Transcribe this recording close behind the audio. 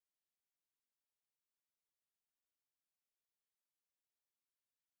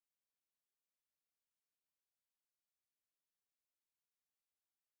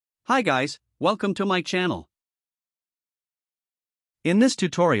Hi guys, welcome to my channel. In this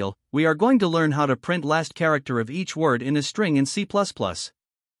tutorial, we are going to learn how to print last character of each word in a string in C++.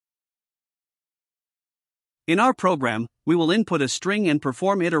 In our program, we will input a string and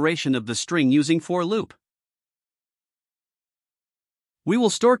perform iteration of the string using for loop. We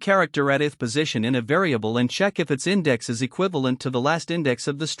will store character at ith position in a variable and check if its index is equivalent to the last index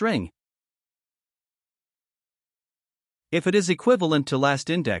of the string. If it is equivalent to last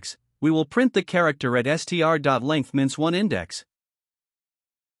index, we will print the character at str.length -1 index.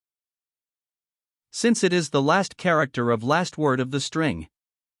 Since it is the last character of last word of the string.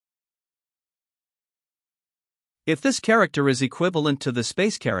 If this character is equivalent to the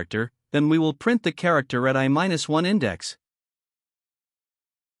space character, then we will print the character at I-1 index.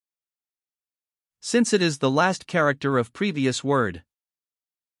 Since it is the last character of previous word.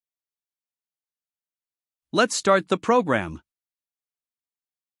 Let's start the program.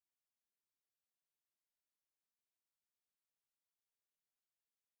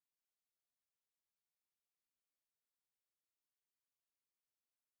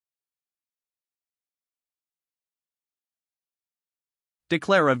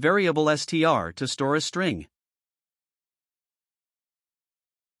 Declare a variable str to store a string.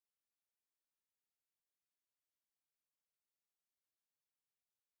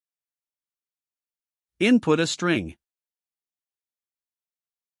 Input a string.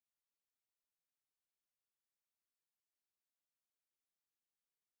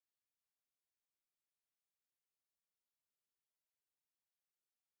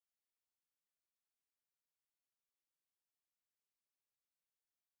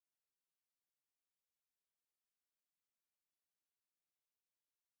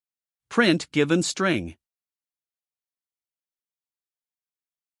 Print given string.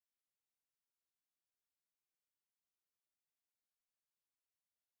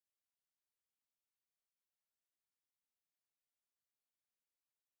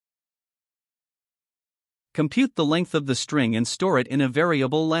 Compute the length of the string and store it in a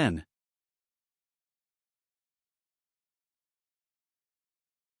variable len.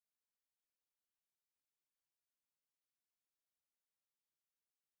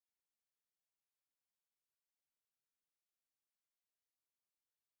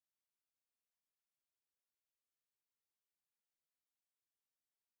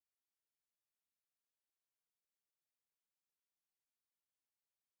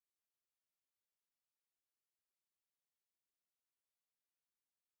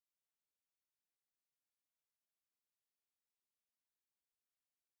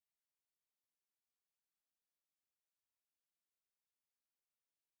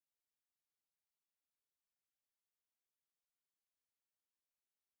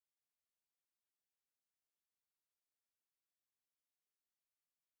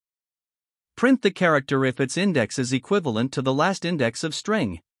 Print the character if its index is equivalent to the last index of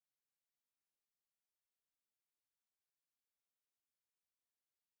string.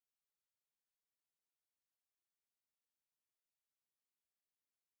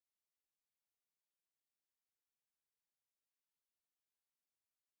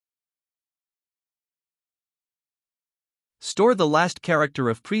 Store the last character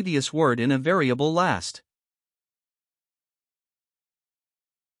of previous word in a variable last.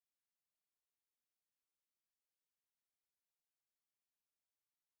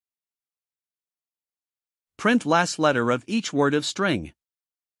 Print last letter of each word of string.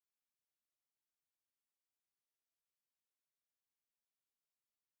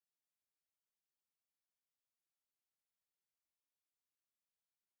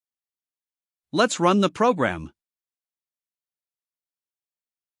 Let's run the program.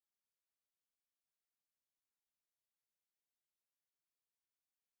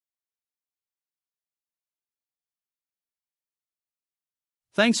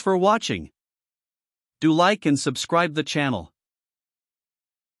 Thanks for watching. Do like and subscribe the channel.